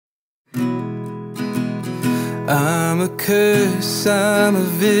I'm a curse, I'm a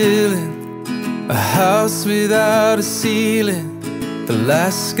villain, a house without a ceiling, the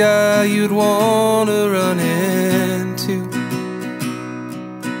last guy you'd wanna run into.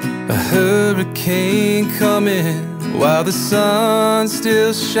 A hurricane coming while the sun's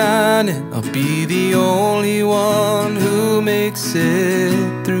still shining. I'll be the only one who makes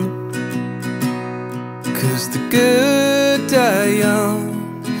it through. 'Cause the good die young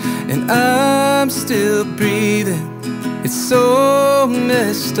and I'm still breathing. It's so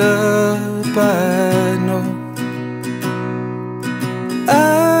messed up, I know. I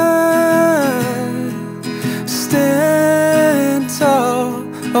stand tall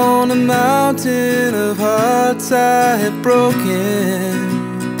on a mountain of hearts I have broken.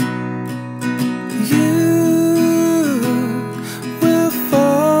 You will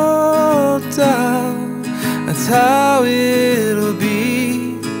fall down, that's how it'll be.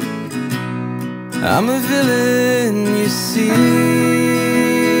 I'm a villain, you see.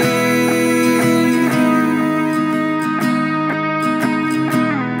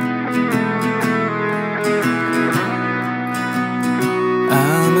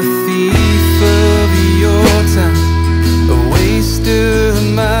 I'm a thief of your time, a waster of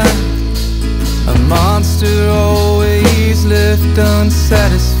mine, a monster always left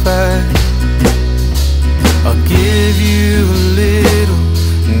unsatisfied. I'll give you a little,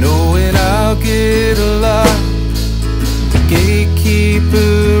 knowing I'll get a lot. The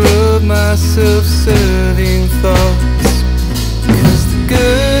gatekeeper of my self-serving thoughts. 'Cause the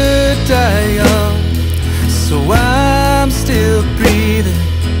good die young, so I'm still breathing.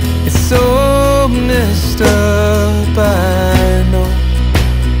 It's so messed up, I know.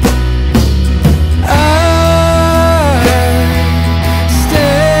 I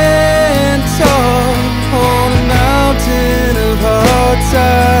stand tall on a mountain of hearts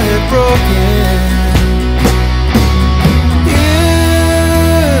I have broken. You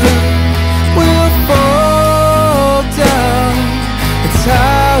will fall down, it's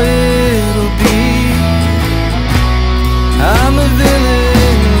how it'll be. I'm a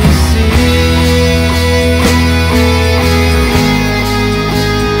villain, you see.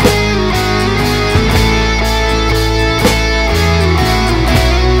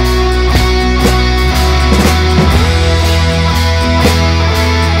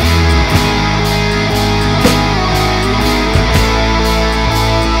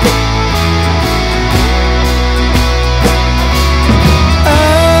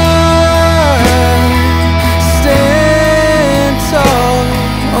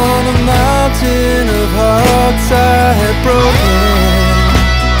 Of hearts I have broken.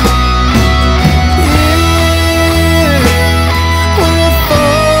 You will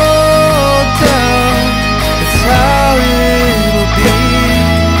fall down, it's how it'll be.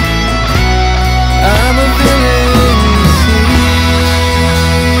 I'm a villain, you see.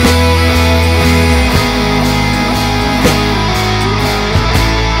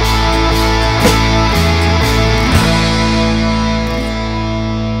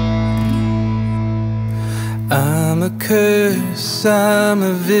 I'm a curse, I'm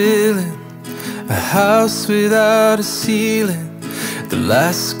a villain, a house without a ceiling, the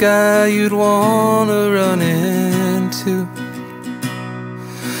last guy you'd wanna run into.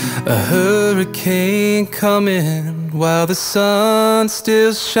 A hurricane coming while the sun's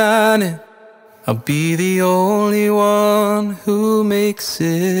still shining. I'll be the only one who makes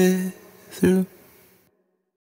it through.